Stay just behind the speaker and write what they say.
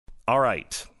All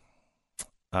right.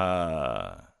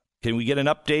 Can we get an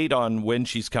update on when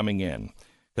she's coming in?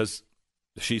 Because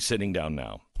she's sitting down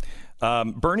now.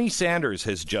 Bernie Sanders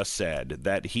has just said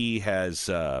that he has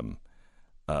the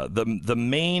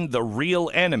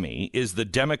real enemy is the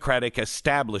Democratic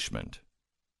establishment.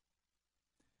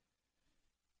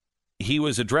 He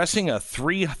was addressing a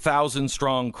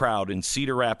 3,000-strong crowd in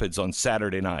Cedar Rapids on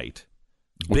Saturday night.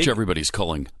 Which everybody's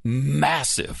calling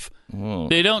massive.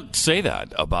 They don't say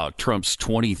that about Trump's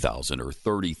 20,000 or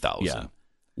 30,000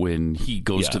 when he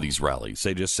goes to these rallies.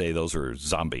 They just say those are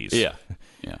zombies. Yeah.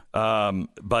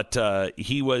 But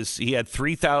he had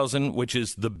 3,000, which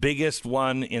is the biggest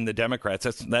one in the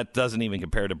Democrats. That doesn't even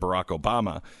compare to Barack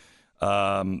Obama.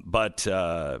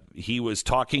 But he was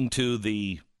talking to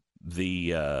the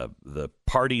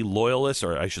party loyalist,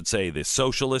 or I should say the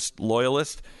socialist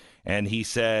loyalist, and he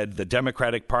said the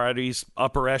Democratic Party's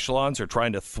upper echelons are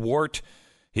trying to thwart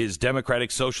his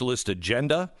democratic socialist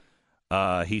agenda.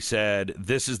 He said,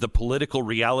 this is the political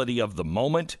reality of the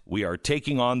moment. We are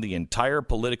taking on the entire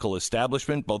political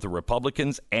establishment, both the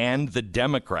Republicans and the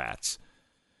Democrats.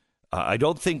 I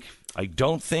don't think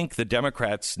the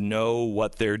Democrats know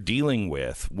what they're dealing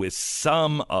with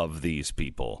some of these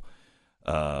people,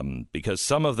 because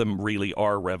some of them really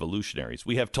are revolutionaries.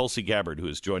 We have Tulsi Gabbard, who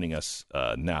is joining us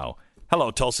now. Hello,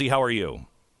 Tulsi. How are you?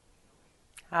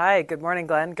 Hi. Good morning,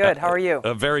 Glenn. Good. How are you?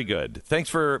 Very good. Thanks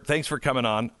for coming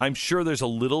on. I'm sure there's a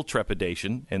little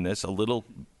trepidation in this, a little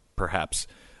perhaps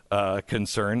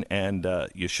concern, and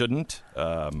you shouldn't.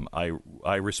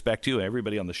 I respect you.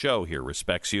 Everybody on the show here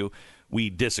respects you.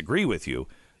 We disagree with you,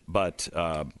 but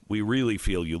we really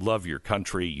feel you love your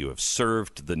country. You have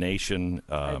served the nation.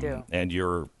 I do. And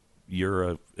you're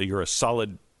a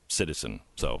solid citizen.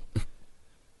 So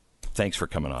thanks for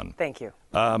coming on. Thank you.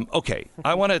 Okay,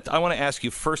 I want to ask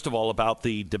you first of all about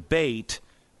the debate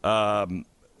that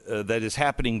is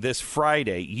happening this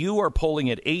Friday. You are polling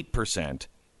at 8%,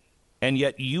 and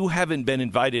yet you haven't been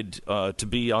invited to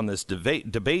be on this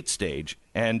debate stage.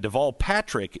 And Deval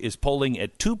Patrick is polling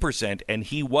at 2%, and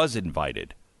he was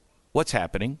invited. What's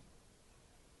happening?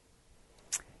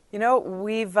 You know,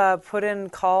 we've put in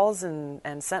calls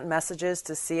and sent messages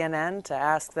to CNN to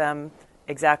ask them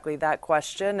exactly that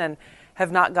question, and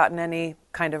have not gotten any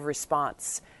kind of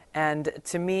response. And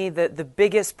to me, the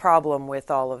biggest problem with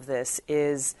all of this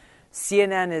is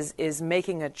CNN is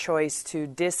making a choice to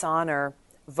dishonor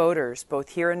voters, both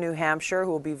here in New Hampshire,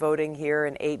 who will be voting here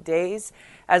in 8 days,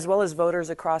 as well as voters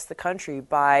across the country,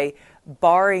 by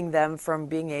barring them from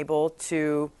being able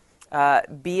to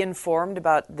be informed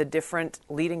about the different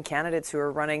leading candidates who are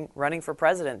running for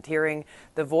president, hearing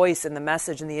the voice and the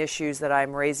message and the issues that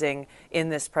I'm raising in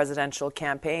this presidential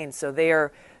campaign. So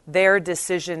their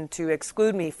decision to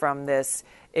exclude me from this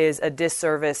is a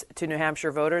disservice to New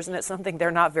Hampshire voters, and it's something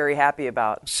they're not very happy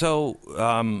about. So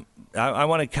I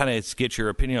want to kind of get your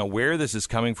opinion on where this is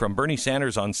coming from. Bernie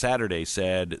Sanders on Saturday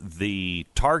said the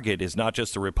target is not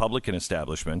just the Republican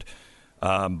establishment,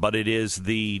 but it is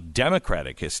the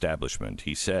Democratic establishment.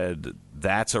 He said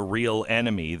that's a real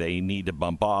enemy they need to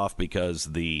bump off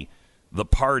because the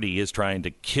party is trying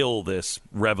to kill this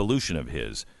revolution of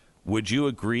his. Would you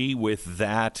agree with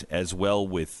that as well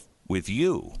with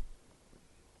you?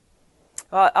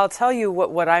 Well, I'll tell you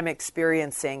what I'm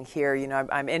experiencing here. You know,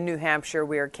 I'm in New Hampshire.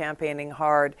 We are campaigning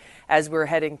hard as we're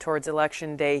heading towards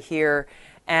Election Day here.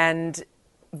 And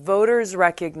voters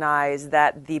recognize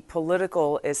that the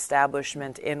political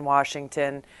establishment in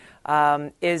Washington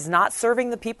is not serving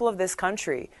the people of this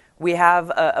country. We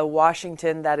have a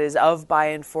Washington that is of, by,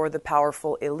 and for the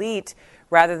powerful elite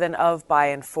rather than of, by,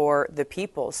 and for the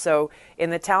people. So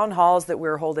in the town halls that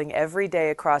we're holding every day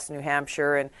across New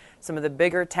Hampshire, and some of the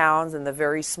bigger towns and the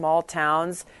very small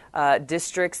towns,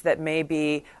 districts that may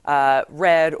be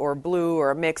red or blue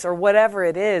or a mix or whatever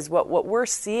it is, what we're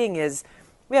seeing is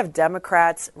we have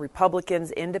Democrats,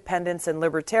 Republicans, independents, and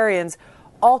libertarians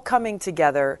all coming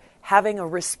together, having a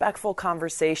respectful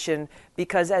conversation,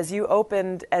 because as you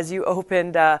opened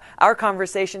our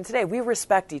conversation today, we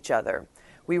respect each other.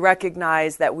 We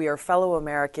recognize that we are fellow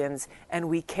Americans and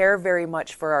we care very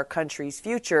much for our country's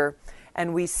future.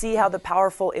 And we see how the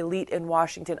powerful elite in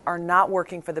Washington are not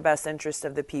working for the best interest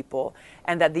of the people,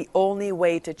 and that the only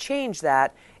way to change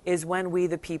that is when we,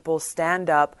 the people, stand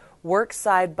up, work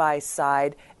side by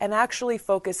side, and actually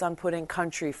focus on putting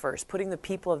country first, putting the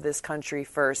people of this country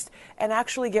first, and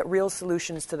actually get real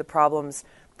solutions to the problems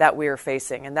that we are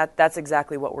facing. And that's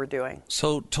exactly what we're doing.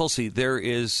 So, Tulsi,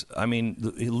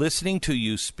 listening to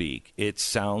you speak, it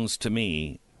sounds to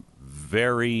me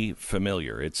very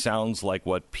familiar. It sounds like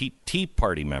what Tea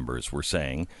Party members were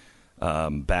saying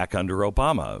back under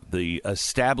Obama. The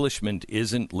establishment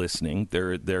isn't listening.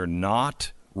 They're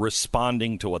not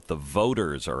responding to what the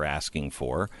voters are asking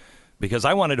for. Because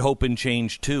I wanted hope and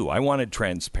change, too. I wanted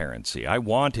transparency. I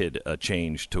wanted a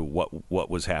change to what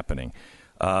was happening.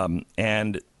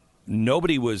 And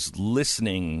nobody was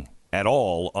listening at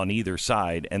all on either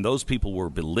side, and those people were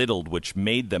belittled, which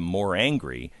made them more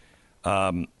angry.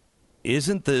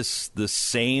 Isn't this the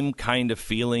same kind of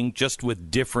feeling, just with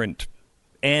different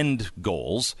end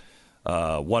goals?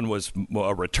 One was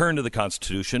a return to the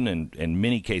Constitution, and in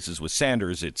many cases with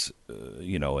Sanders, it's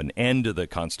an end to the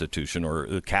Constitution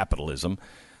or capitalism.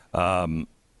 Isn't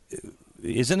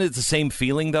it the same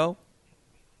feeling, though?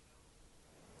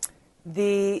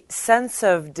 The sense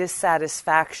of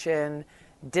dissatisfaction,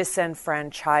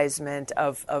 disenfranchisement,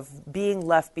 of being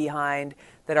left behind,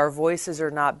 that our voices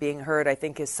are not being heard, I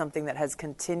think is something that has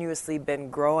continuously been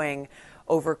growing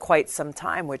over quite some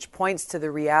time, which points to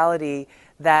the reality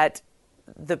that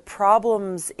the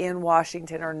problems in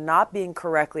Washington are not being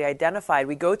correctly identified.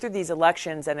 We go through these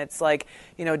elections and it's like,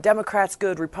 Democrats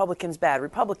good, Republicans bad,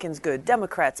 Republicans good,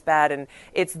 Democrats bad. And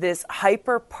it's this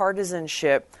hyper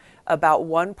partisanship about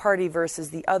one party versus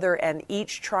the other, and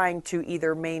each trying to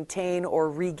either maintain or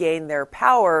regain their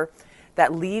power,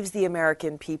 that leaves the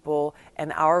American people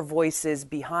and our voices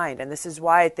behind. And this is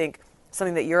why I think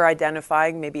something that you're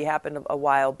identifying maybe happened a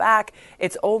while back.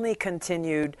 It's only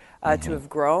continued to have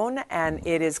grown, and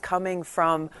it is coming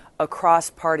from across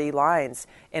party lines.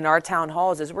 In our town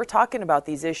halls, as we're talking about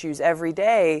these issues every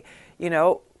day,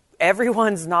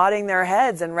 everyone's nodding their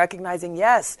heads and recognizing,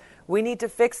 yes, we need to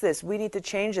fix this. We need to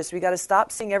change this. We got to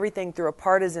stop seeing everything through a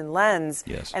partisan lens,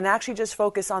 yes, and actually just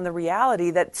focus on the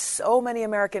reality that so many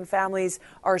American families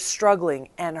are struggling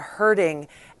and hurting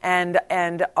and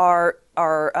are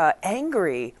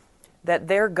angry that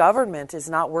their government is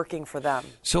not working for them.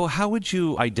 So how would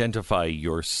you identify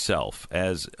yourself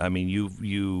as,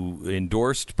 you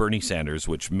endorsed Bernie Sanders,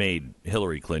 which made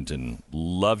Hillary Clinton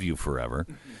love you forever.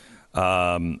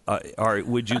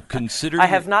 Would you consider? I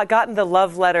have not gotten the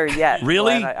love letter yet.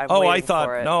 Really? I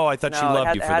thought she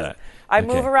loved you for that. I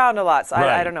move around a lot, so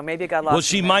right. I don't know. Maybe it got lost. Well,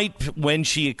 she might, when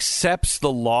she accepts the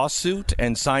lawsuit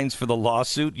and signs for the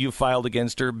lawsuit you filed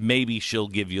against her, maybe she'll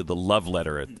give you the love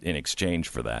letter in exchange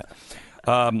for that.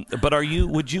 But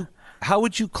how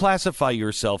would you classify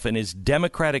yourself? And is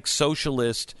Democratic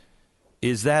Socialist,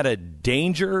 is that a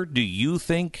danger, do you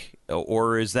think,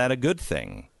 or is that a good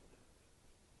thing?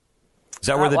 Is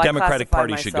that where the Democratic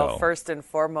Party should go? First and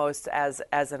foremost, as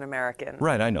an American,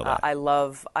 right? I know that. I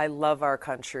love our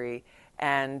country,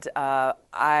 and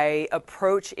I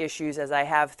approach issues as I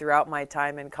have throughout my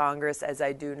time in Congress, as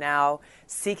I do now,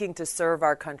 seeking to serve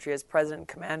our country as President,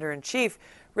 Commander in Chief.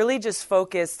 Really, just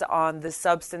focused on the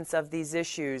substance of these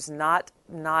issues, not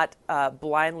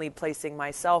blindly placing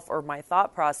myself or my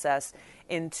thought process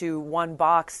into one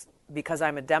box because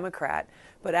I'm a Democrat,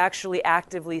 but actually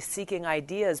actively seeking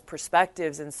ideas,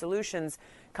 perspectives, and solutions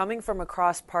coming from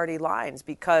across party lines,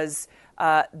 because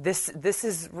this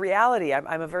is reality.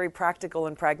 I'm a very practical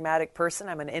and pragmatic person.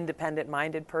 I'm an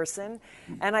independent-minded person,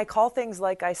 and I call things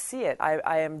like I see it.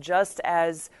 I am just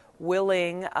as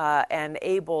willing and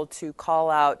able to call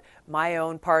out my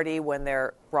own party when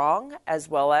they're wrong as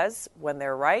well as when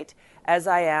they're right, as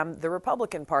I am the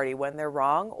Republican Party when they're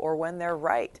wrong or when they're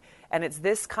right. And it's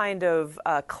this kind of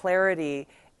clarity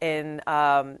in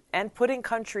and putting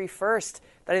country first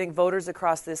that I think voters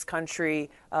across this country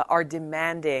are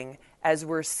demanding, as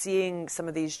we're seeing some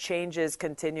of these changes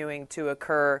continuing to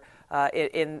occur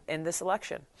in this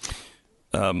election.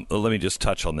 Let me just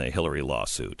touch on the Hillary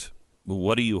lawsuit.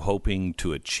 What are you hoping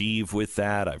to achieve with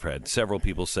that? I've had several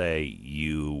people say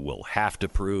you will have to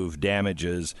prove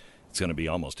damages. It's going to be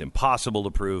almost impossible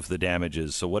to prove the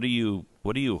damages. So what are you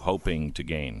hoping to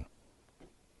gain?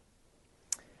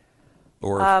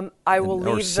 I will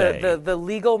leave the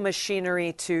legal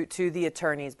machinery to the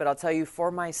attorneys, but I'll tell you for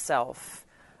myself,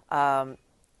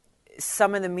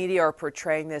 some in the media are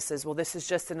portraying this as, well, this is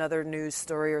just another news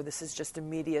story or this is just a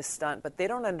media stunt, but they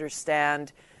don't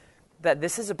understand that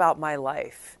this is about my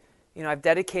life. I've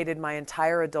dedicated my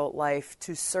entire adult life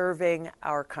to serving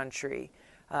our country.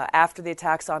 After the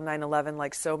attacks on 9/11,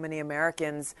 like so many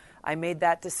Americans, I made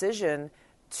that decision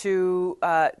to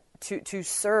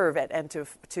serve and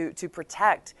to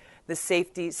protect the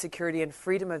safety, security, and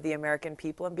freedom of the American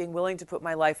people, and being willing to put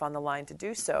my life on the line to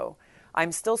do so.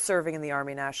 I'm still serving in the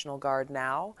Army National Guard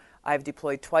now. I've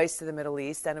deployed twice to the Middle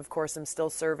East, and of course I'm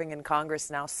still serving in Congress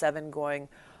now, 7 going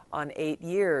on 8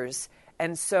 years.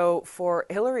 And so for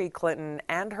Hillary Clinton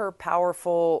and her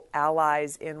powerful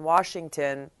allies in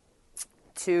Washington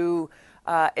to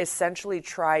essentially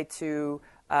try to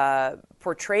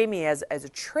portray me as a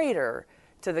traitor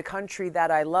to the country that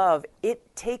I love,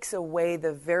 it takes away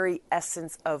the very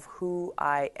essence of who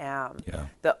I am,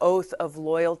 the oath of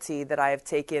loyalty that I have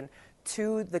taken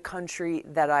to the country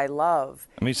that I love.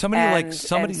 I mean,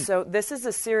 so this is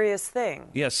a serious thing.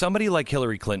 Yeah, somebody like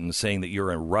Hillary Clinton saying that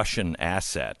you're a Russian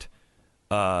asset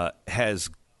has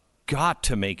got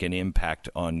to make an impact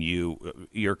on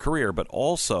your career, but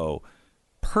also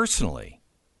personally.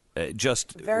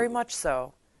 Very much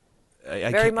so.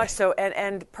 Very much so.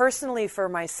 And personally for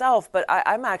myself, but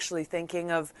I'm actually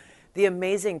thinking of the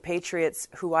amazing patriots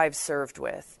who I've served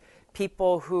with.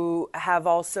 People who have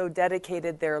also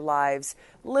dedicated their lives,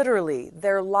 literally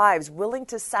their lives, willing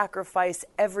to sacrifice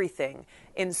everything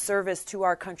in service to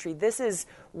our country. This is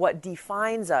what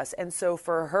defines us. And so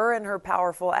for her and her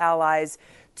powerful allies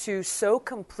to so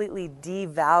completely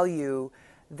devalue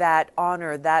that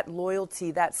honor, that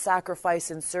loyalty, that sacrifice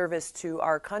and service to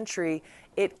our country,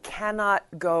 it cannot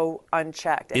go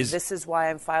unchecked. And this is why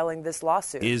I'm filing this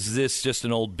lawsuit. Is this just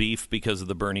an old beef because of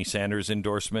the Bernie Sanders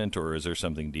endorsement, or is there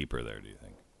something deeper there, do you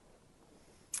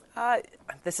think?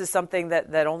 This is something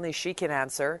that only she can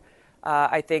answer.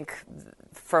 I think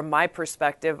from my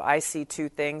perspective, I see two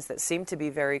things that seem to be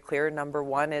very clear. Number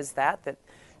one is that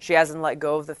she hasn't let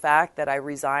go of the fact that I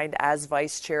resigned as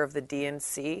vice chair of the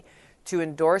DNC to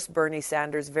endorse Bernie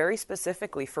Sanders very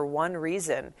specifically for one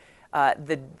reason.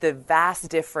 The vast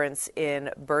difference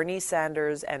in Bernie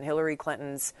Sanders and Hillary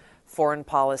Clinton's foreign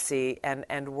policy and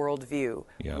worldview,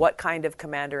 what kind of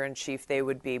commander-in-chief they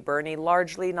would be. Bernie,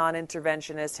 largely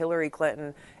non-interventionist, Hillary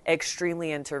Clinton, extremely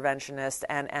interventionist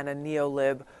and a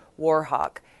neo-lib war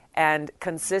hawk. And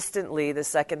consistently, the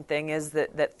second thing is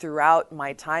that throughout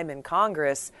my time in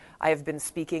Congress, I have been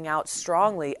speaking out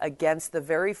strongly against the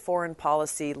very foreign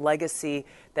policy legacy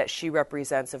that she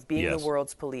represents of being the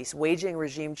world's police, waging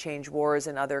regime change wars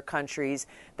in other countries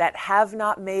that have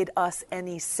not made us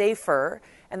any safer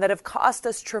and that have cost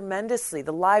us tremendously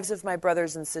the lives of my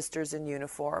brothers and sisters in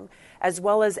uniform, as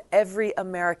well as every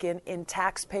American in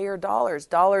taxpayer dollars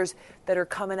that are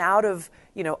coming out of,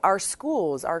 our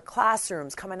schools, our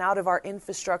classrooms, coming out of our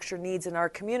infrastructure needs in our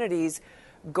communities,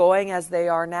 going as they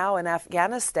are now in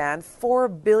Afghanistan,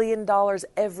 $4 billion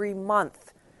every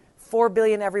month. $4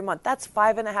 billion every month. That's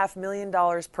 $5.5 million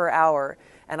per hour.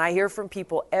 And I hear from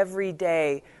people every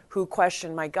day who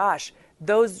question, my gosh,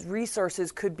 those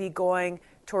resources could be going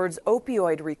towards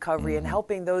opioid recovery and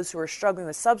helping those who are struggling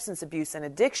with substance abuse and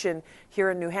addiction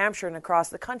here in New Hampshire and across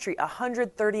the country.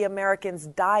 130 Americans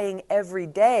dying every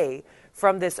day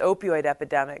from this opioid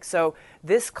epidemic. So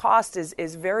this cost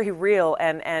is very real,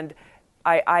 and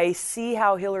I see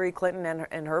how Hillary Clinton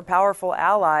and her powerful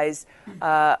allies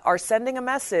are sending a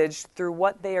message through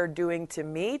what they are doing to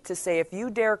me to say, if you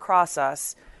dare cross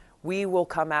us, we will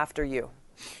come after you.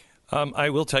 I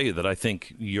will tell you that I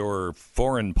think your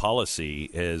foreign policy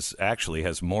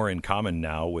has more in common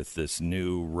now with this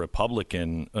new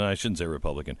Republican, I shouldn't say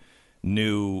Republican,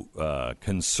 new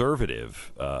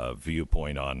conservative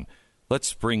viewpoint on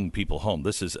let's bring people home.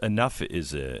 This is enough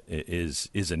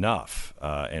is enough,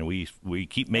 and we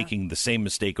keep making the same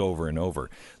mistake over and over.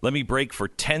 Let me break for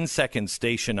 10 seconds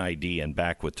station ID and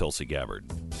back with Tulsi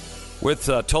Gabbard. With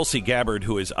Tulsi Gabbard,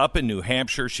 who is up in New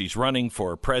Hampshire. She's running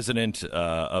for president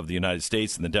of the United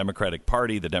States in the Democratic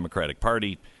Party. The Democratic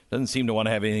Party doesn't seem to want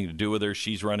to have anything to do with her.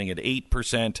 She's running at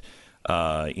 8%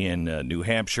 in New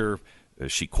Hampshire.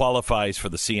 She qualifies for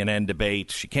the CNN debate.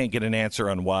 She can't get an answer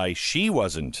on why she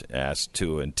wasn't asked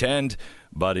to attend,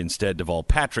 but instead Deval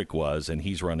Patrick was, and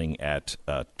he's running at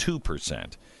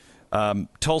 2%.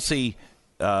 Tulsi,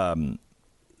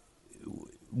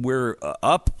 we're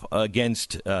up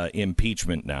against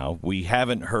impeachment now. We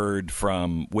haven't heard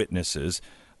from witnesses.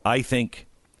 I think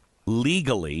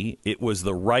legally it was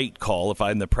the right call. If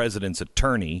I'm the president's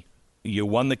attorney, you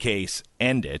won the case,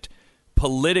 end it.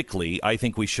 Politically, I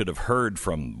think we should have heard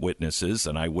from witnesses,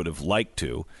 and I would have liked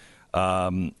to.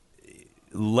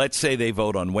 Let's say they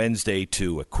vote on Wednesday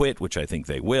to acquit, which I think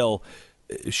they will.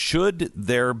 Should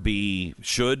the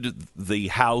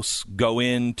House go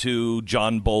into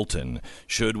John Bolton?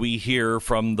 Should we hear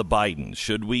from the Bidens?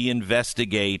 Should we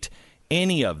investigate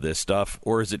any of this stuff,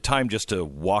 or is it time just to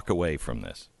walk away from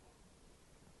this?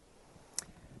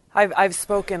 I've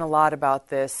spoken a lot about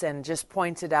this and just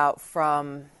pointed out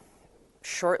from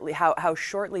how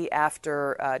shortly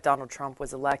after Donald Trump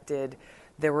was elected,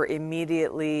 there were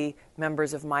immediately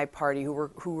members of my party who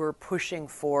were pushing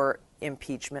for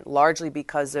impeachment, largely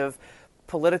because of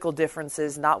political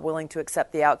differences, not willing to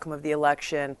accept the outcome of the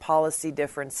election, policy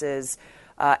differences,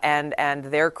 and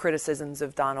their criticisms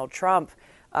of Donald Trump.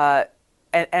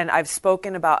 and I've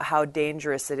spoken about how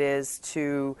dangerous it is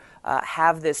to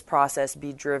have this process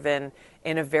be driven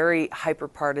in a very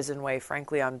hyper-partisan way,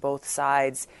 frankly, on both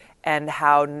sides, and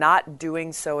how not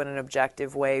doing so in an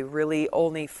objective way really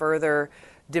only further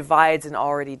divides an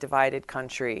already divided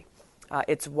country.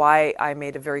 It's why I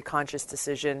made a very conscious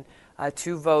decision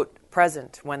to vote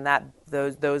present when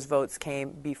those votes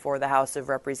came before the House of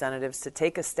Representatives, to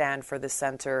take a stand for the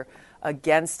center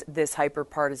against this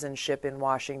hyperpartisanship in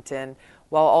Washington,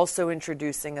 while also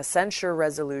introducing a censure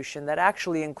resolution that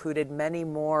actually included many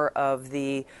more of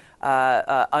the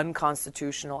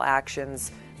unconstitutional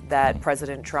actions that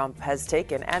President Trump has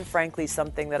taken, and frankly,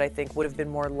 something that I think would have been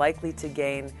more likely to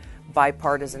gain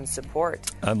bipartisan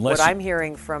support. What I'm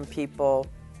hearing from people...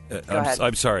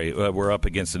 I'm sorry, we're up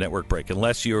against a network break.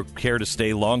 Unless you care to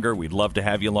stay longer, we'd love to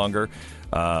have you longer.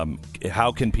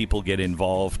 How can people get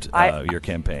involved your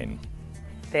campaign?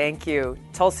 Thank you.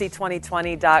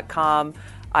 Tulsi2020.com.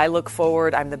 I look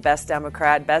forward. I'm the best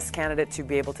Democrat, best candidate to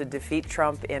be able to defeat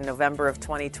Trump in November of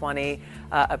 2020.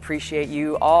 Appreciate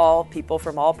you all, people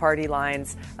from all party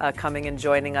lines, coming and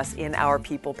joining us in our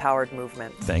people-powered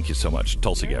movement. Thank you so much.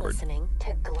 Tulsi Gabbard. Listening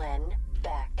to Glenn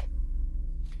Beck.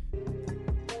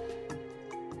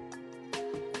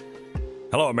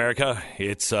 Hello, America.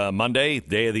 It's Monday,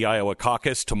 day of the Iowa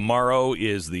caucus. Tomorrow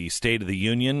is the State of the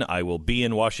Union. I will be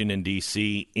in Washington,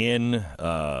 D.C. in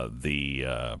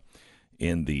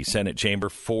the Senate chamber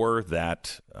for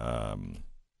that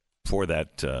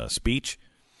speech.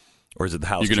 Or is it the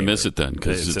House chamber? You're going to miss it then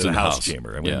because it's in the House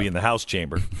chamber. I'm going to be in the House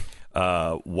chamber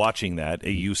watching that.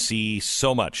 You see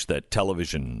so much that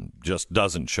television just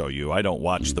doesn't show you. I don't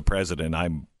watch the president.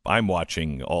 I'm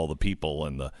watching all the people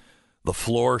and the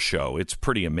floor show. It's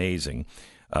pretty amazing.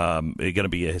 It's going to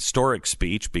be a historic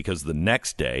speech because the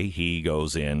next day he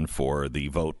goes in for the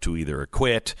vote to either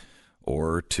acquit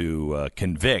or to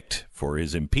convict for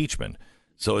his impeachment.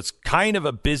 So it's kind of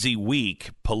a busy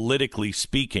week, politically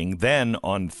speaking. Then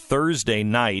on Thursday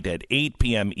night at 8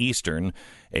 p.m. Eastern,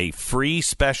 a free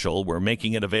special. We're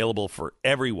making it available for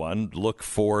everyone. Look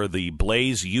for the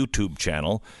Blaze YouTube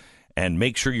channel and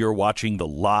make sure you're watching the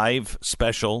live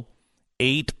special,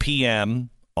 8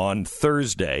 p.m. on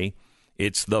Thursday.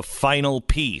 It's the final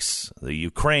piece, the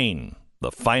Ukraine,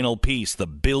 the final piece, the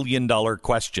billion-dollar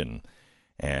question.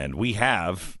 And we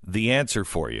have the answer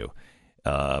for you.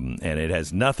 And it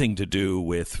has nothing to do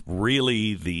with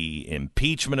really the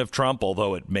impeachment of Trump,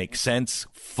 although it makes sense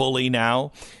fully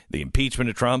now. The impeachment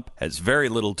of Trump has very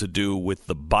little to do with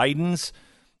the Bidens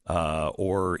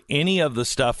or any of the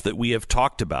stuff that we have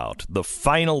talked about. The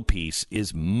final piece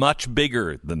is much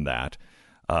bigger than that.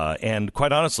 And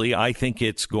quite honestly, I think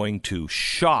it's going to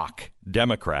shock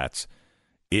Democrats.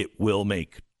 It will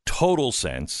make total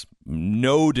sense,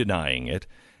 no denying it.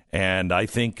 And I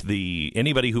think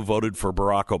anybody who voted for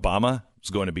Barack Obama is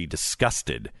going to be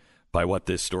disgusted by what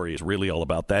this story is really all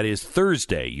about. That is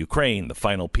Thursday, Ukraine, the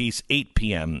final piece, 8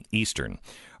 p.m. Eastern.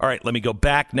 All right, let me go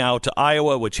back now to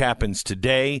Iowa, which happens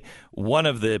today. One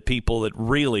of the people that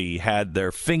really had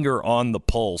their finger on the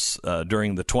pulse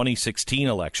during the 2016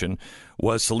 election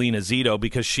was Selena Zito,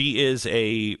 because she is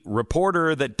a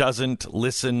reporter that doesn't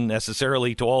listen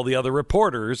necessarily to all the other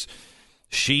reporters.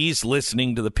 She's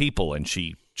listening to the people, and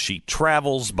she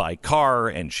travels by car,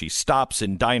 and she stops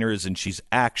in diners, and she's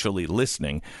actually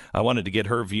listening. I wanted to get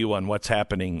her view on what's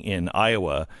happening in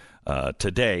Iowa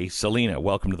today. Selena,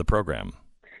 welcome to the program.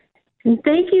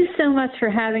 Thank you so much for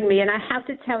having me. And I have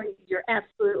to tell you, you're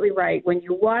absolutely right. When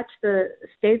you watch the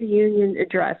State of the Union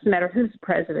address, no matter who the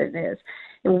president is,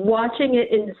 and watching it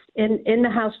in the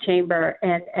House chamber,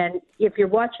 and if you're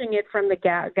watching it from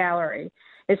the gallery,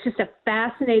 it's just a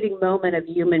fascinating moment of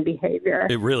human behavior.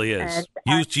 It really is.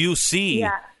 You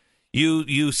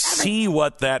see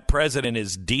what that president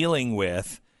is dealing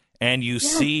with, and you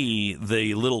see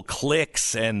the little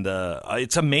clicks, and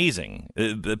it's amazing.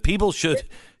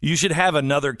 You should have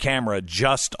another camera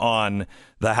just on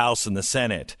the House and the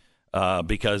Senate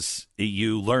because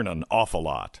you learn an awful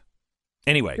lot.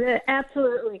 Anyway.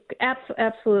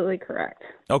 Absolutely correct.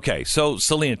 Okay, so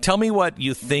Selena, tell me what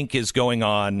you think is going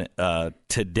on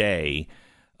today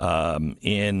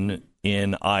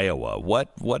in Iowa.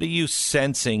 What are you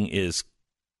sensing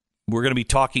we're going to be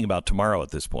talking about tomorrow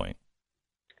at this point?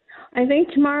 I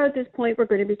think tomorrow at this point we're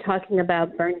going to be talking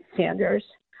about Bernie Sanders.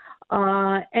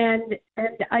 And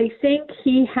I think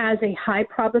he has a high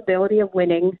probability of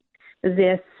winning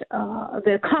the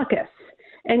caucus.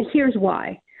 And here's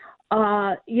why.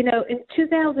 In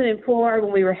 2004,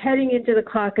 when we were heading into the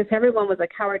caucus, everyone was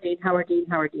like, Howard Dean.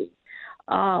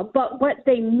 But what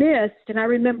they missed, and I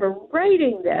remember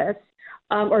writing this,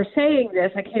 or saying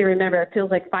this. I can't remember. It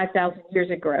feels like 5,000 years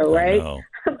ago, right?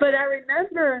 But I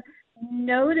remember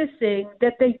noticing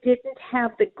that they didn't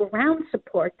have the ground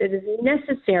support that is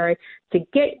necessary to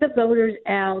get the voters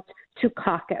out to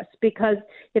caucus. Because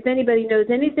if anybody knows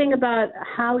anything about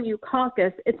how you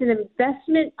caucus, it's an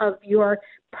investment of your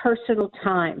personal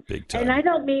time. Big time. And I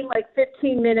don't mean like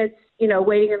 15 minutes,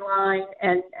 waiting in line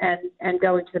and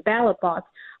going to the ballot box.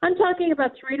 I'm talking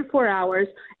about 3 to 4 hours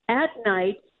at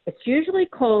night. It's usually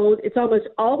cold. It's almost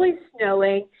always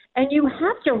snowing. And you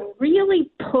have to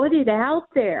really put it out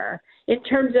there in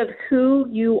terms of who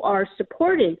you are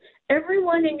supporting.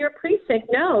 Everyone in your precinct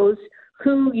knows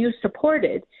who you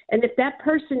supported. And if that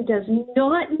person does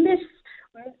not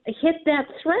hit that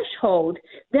threshold,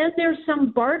 then there's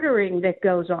some bartering that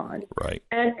goes on. Right.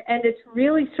 And it's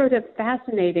really sort of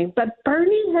fascinating. But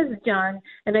Bernie has done,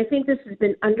 and I think this has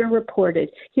been underreported,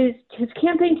 his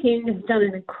campaign team has done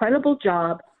an incredible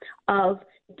job of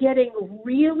getting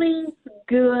really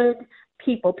good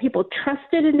people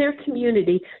trusted in their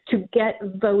community to get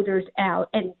voters out.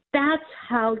 And that's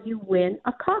how you win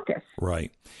a caucus.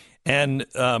 Right. And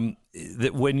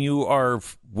that when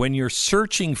you're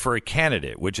searching for a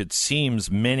candidate, which it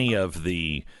seems many of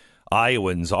the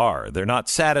Iowans are, they're not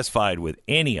satisfied with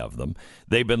any of them.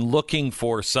 They've been looking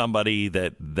for somebody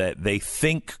that they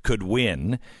think could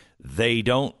win. They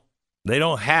don't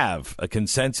have a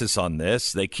consensus on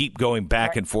this. They keep going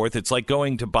back and forth. It's like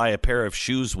going to buy a pair of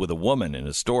shoes with a woman in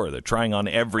a store. They're trying on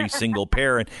every single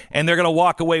pair, and they're going to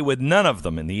walk away with none of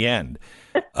them in the end.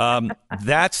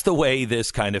 That's the way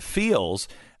this kind of feels.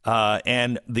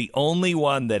 And the only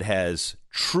one that has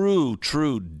true,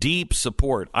 deep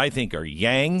support, I think, are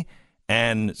Yang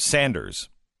and Sanders.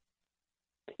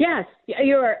 Yes,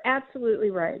 you are absolutely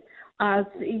right.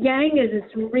 Yang is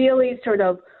this really sort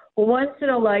of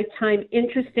once-in-a-lifetime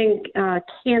interesting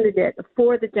candidate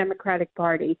for the Democratic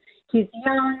Party. He's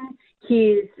young.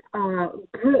 He's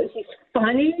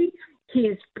funny.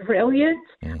 He's brilliant.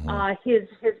 Mm-hmm.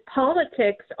 His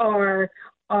politics are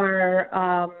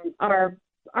a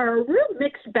real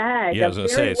mixed bag. Yeah, I was going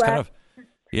to say it's kind of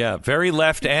very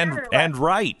left and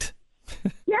right.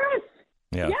 Yes.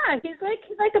 Yeah, he's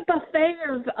like a buffet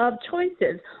of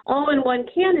choices, all in one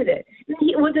candidate. And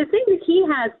the thing that he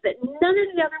has that none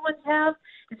of the other ones have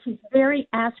is he's very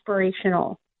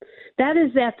aspirational. That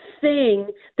is that thing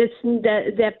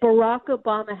that Barack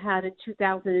Obama had in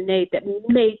 2008 that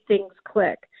made things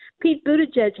click. Pete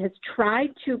Buttigieg has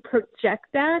tried to project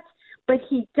that, but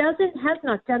he has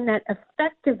not done that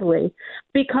effectively,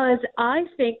 because I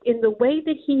think in the way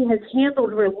that he has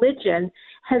handled religion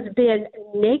has been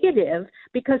negative,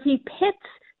 because he pits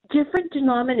different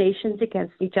denominations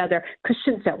against each other.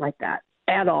 Christians don't like that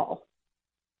at all.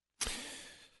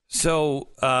 So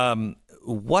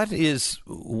what is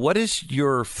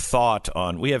your thought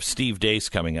on, we have Steve Deace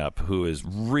coming up, who is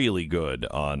really good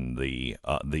on the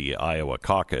Iowa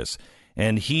caucus.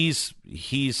 And he's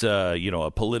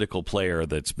a political player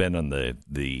that's been on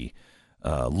the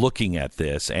looking at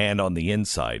this and on the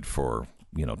inside for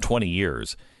 20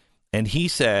 years. And he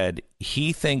said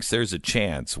he thinks there's a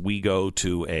chance we go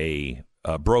to a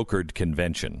brokered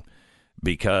convention,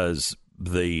 because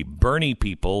the Bernie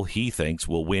people, he thinks,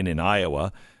 will win in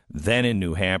Iowa, then in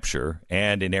New Hampshire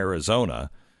and in Arizona.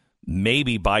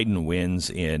 Maybe Biden wins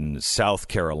in South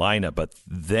Carolina, but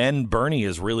then Bernie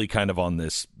is really kind of on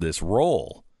this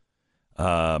roll.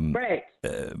 Right.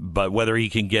 But whether he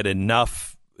can get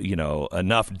enough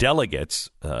delegates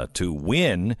to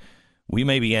win, we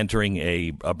may be entering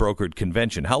a brokered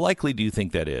convention. How likely do you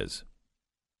think that is?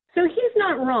 So he's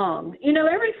not wrong.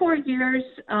 Every 4 years,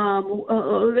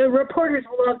 the reporters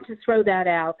love to throw that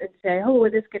out and say, oh,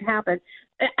 well, this could happen.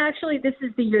 Actually, this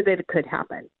is the year that it could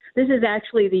happen. This is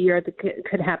actually the year that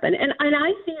could happen. And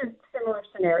I see a similar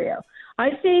scenario.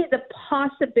 I see the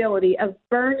possibility of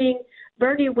Bernie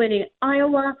winning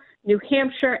Iowa, New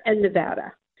Hampshire, and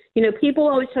Nevada. People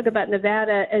always talk about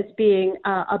Nevada as being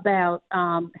about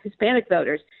Hispanic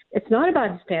voters. It's not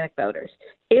about Hispanic voters.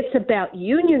 It's about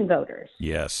union voters.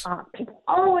 Yes. People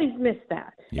always miss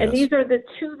that. Yes. And these are the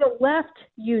to the left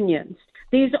unions.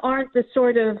 These aren't the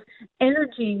sort of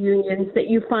energy unions that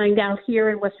you find out here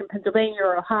in Western Pennsylvania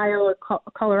or Ohio or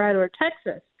Colorado or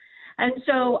Texas. And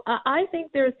so I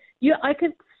think I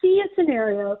could see a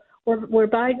scenario where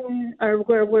Biden or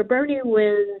where Bernie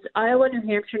wins Iowa, New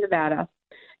Hampshire, Nevada,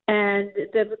 and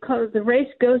the race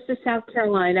goes to South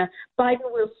Carolina.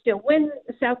 Biden will still win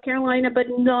South Carolina, but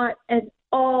not at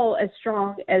all as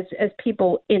strong as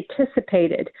people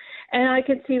anticipated. And I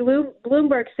can see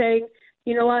Bloomberg saying,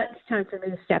 you know what, it's time for me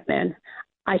to step in.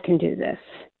 I can do this.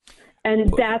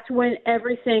 And that's when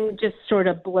everything just sort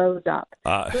of blows up.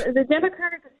 The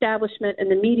Democratic establishment and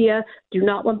the media do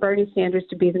not want Bernie Sanders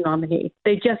to be the nominee.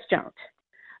 They just don't.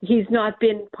 He's not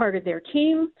been part of their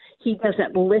team. He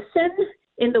doesn't listen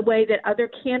in the way that other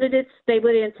candidates, they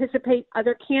would anticipate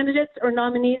other candidates or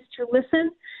nominees to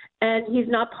listen. And he's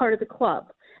not part of the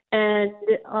club. And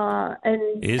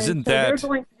isn't so that they're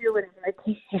going to do whatever I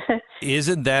can.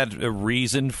 Isn't that a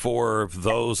reason for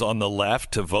those on the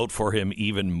left to vote for him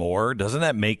even more? Doesn't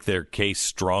that make their case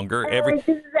stronger?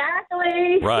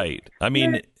 Exactly. Right. I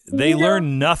mean, they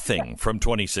learned nothing from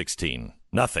 2016.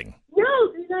 Nothing.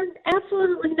 No, they learned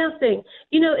absolutely nothing.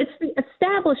 It's the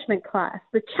establishment class,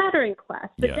 the chattering class,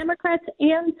 the Democrats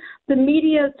and the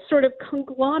media sort of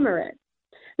conglomerate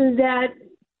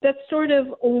that sort of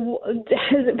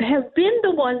have been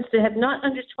the ones that have not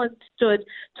understood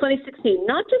 2016,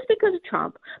 not just because of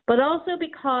Trump, but also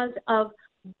because of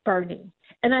Bernie.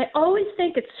 And I always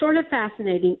think it's sort of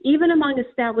fascinating, even among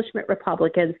establishment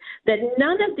Republicans, that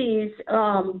none of these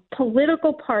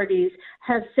political parties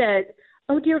have said,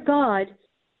 oh, dear God,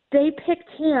 they picked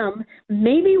him.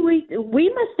 Maybe we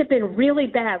must have been really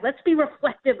bad. Let's be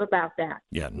reflective about that.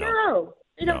 Yeah, no,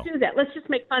 they don't do that. Let's just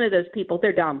make fun of those people.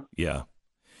 They're dumb. Yeah.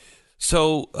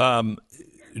 So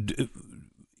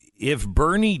if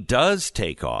Bernie does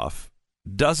take off,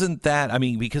 doesn't that,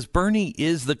 because Bernie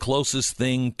is the closest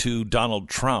thing to Donald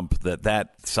Trump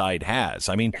that side has.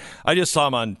 I just saw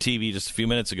him on TV just a few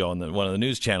minutes ago on one of the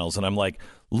news channels, and I'm like,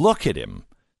 look at him.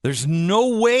 There's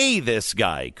no way this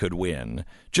guy could win.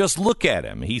 Just look at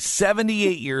him. He's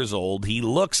 78 years old. He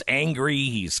looks angry.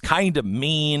 He's kind of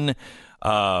mean.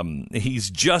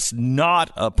 He's just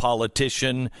not a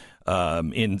politician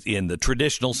in the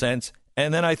traditional sense.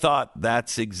 And then I thought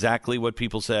that's exactly what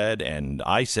people said, and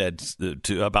I said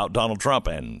about Donald Trump,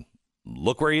 and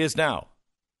look where he is now.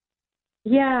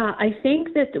 Yeah, I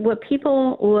think that what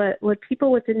people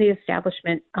within the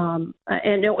establishment or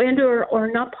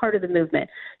not part of the movement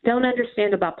don't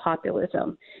understand about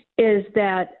populism is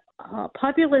that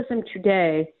populism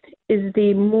today is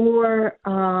the more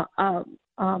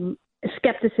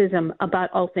skepticism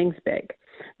about all things big.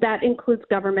 That includes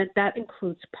government, that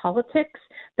includes politics,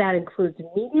 that includes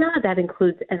media, that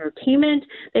includes entertainment.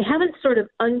 They haven't sort of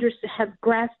have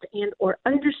grasped and or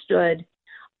understood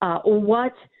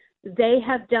what they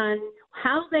have done,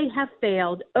 how they have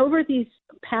failed over these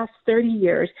past 30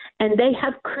 years, and they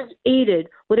have created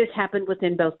what has happened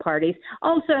within both parties.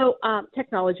 Also,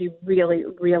 technology really,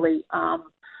 really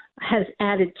has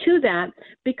added to that,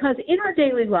 because in our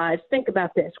daily lives, think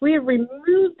about this, we have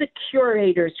removed the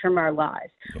curators from our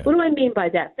lives. Yeah. What do I mean by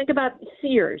that? Think about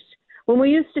Sears. When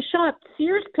we used to shop,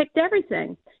 Sears picked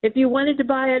everything. If you wanted to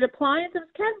buy an appliance, it was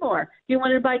Kenmore. If you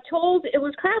wanted to buy tools, it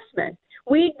was Craftsman.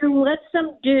 We let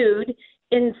some dude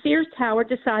in Sears Tower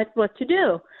decide what to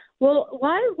do. Well,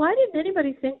 why didn't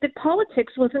anybody think that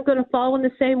politics wasn't going to fall in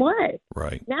the same way?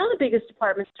 Right. Now the biggest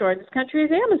department store in this country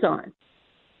is Amazon.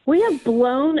 We have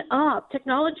blown up.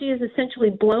 Technology has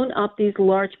essentially blown up these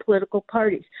large political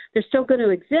parties. They're still going to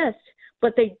exist,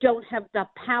 but they don't have the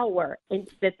power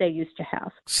that they used to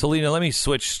have. Selena, let me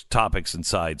switch topics and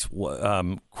sides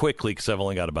quickly, because I've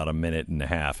only got about a minute and a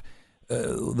half.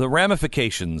 The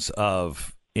ramifications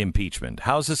of impeachment,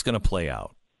 how's this going to play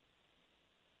out?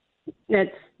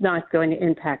 It's not going to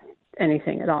impact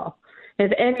anything at all.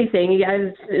 If anything, I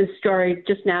have a story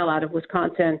just now out of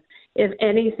Wisconsin. If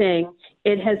anything,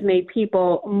 it has made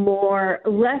people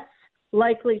less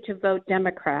likely to vote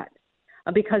Democrat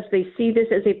because they see this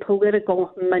as a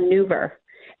political maneuver,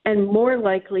 and more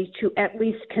likely to at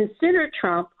least consider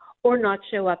Trump or not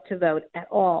show up to vote at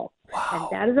all. Wow.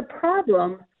 And that is a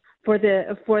problem for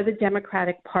the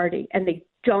Democratic Party, and they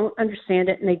don't understand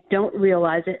it and they don't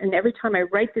realize it. And every time I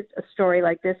write a story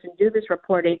like this and do this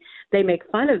reporting, they make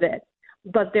fun of it.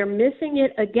 But they're missing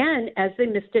it again as they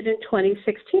missed it in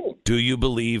 2016. Do you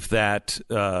believe that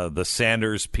the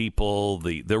Sanders people,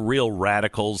 the real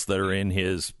radicals that are in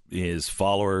his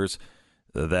followers,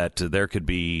 that there could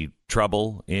be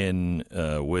trouble in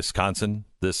Wisconsin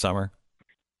this summer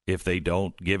if they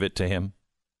don't give it to him?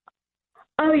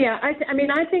 Oh, yeah.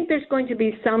 I think there's going to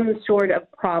be some sort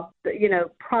of problems.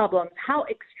 How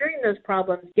extreme those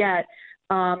problems get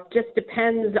just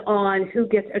depends on who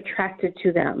gets attracted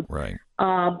to them. Right.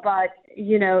 But,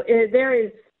 there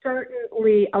is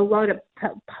certainly a lot of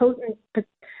potent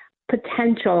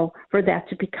potential for that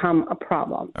to become a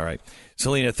problem. All right.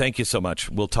 Selena, thank you so much.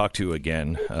 We'll talk to you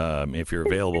again if you're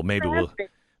available. Maybe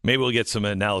we'll get some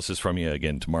analysis from you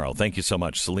again tomorrow. Thank you so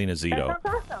much, Selena Zito.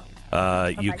 That's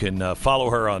awesome. You can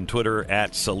follow her on Twitter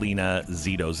at Selena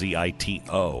Zito,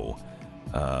 Zito.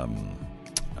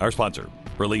 Our sponsor,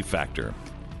 Relief Factor.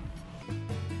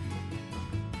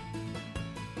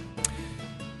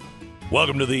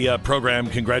 Welcome to the program.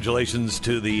 Congratulations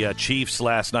to the Chiefs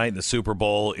last night in the Super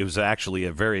Bowl. It was actually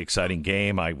a very exciting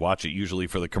game. I watch it usually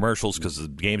for the commercials because the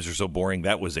games are so boring.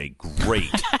 That was a great,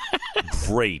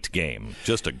 great game.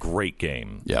 Just a great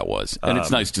game. Yeah, it was. And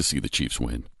it's nice to see the Chiefs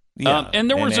win. Yeah, and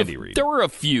there were a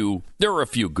few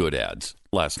good ads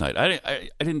last night. I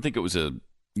didn't think it was a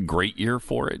great year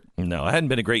for it. No, it hadn't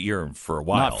been a great year for a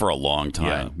while. Not for a long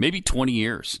time. Yeah. Maybe 20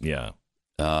 years. Yeah.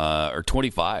 Or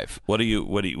 25.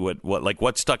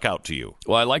 What stuck out to you?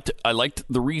 Well, I liked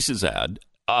the Reese's ad,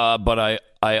 but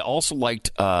I also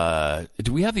liked.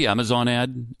 Do we have the Amazon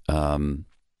ad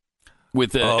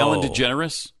with Ellen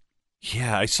DeGeneres?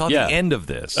 Yeah, I saw the end of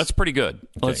this. That's pretty good.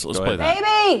 Okay, let's play that.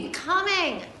 Baby,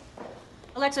 coming.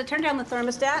 Alexa, turn down the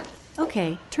thermostat.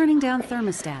 Okay, turning down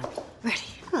thermostat. Ready.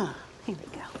 Here we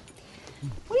go.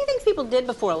 What do you think people did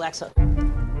before Alexa?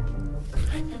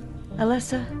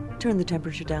 Alexa, turn the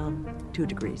temperature down 2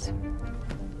 degrees.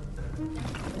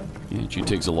 Yeah, she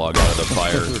takes a log out of the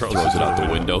fire, throws it out the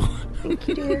window. Thank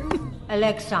you, dear.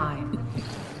 Alexa,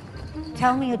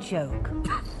 tell me a joke.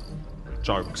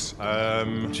 Jokes.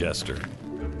 Jester.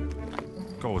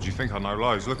 God, you think I know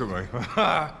loads? Look at me.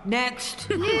 Next.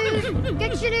 News!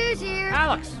 Get your news here!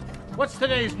 Alex, what's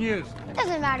today's news?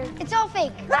 Doesn't matter. It's all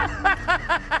fake.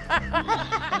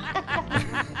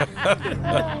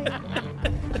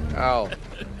 Al,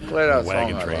 play that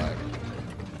Wagon song train. I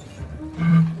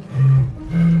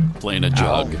like. Playing a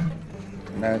jug. Al,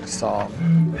 next song.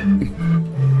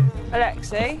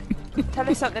 Alexei, tell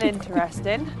us something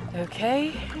interesting.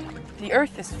 Okay. The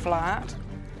earth is flat,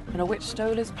 and a witch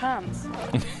stole his pants.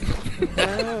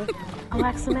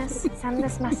 Aleximus, send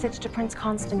this message to Prince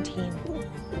Constantine.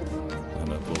 And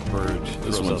a little bird.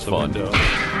 This one's fun. Window.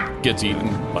 Gets eaten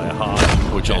by a hawk,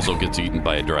 which also gets eaten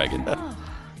by a dragon.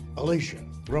 Alicia,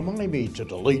 remind me to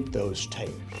delete those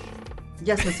tapes.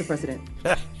 Yes, Mr. President.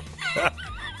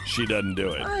 She doesn't do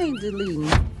it. I ain't deleting.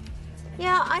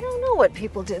 Yeah, I don't know what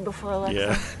people did before Alexa.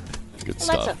 Yeah. Good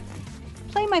Alexa, stuff.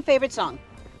 play my favorite song.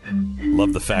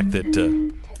 Love the fact that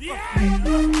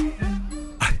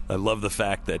I love the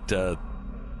fact that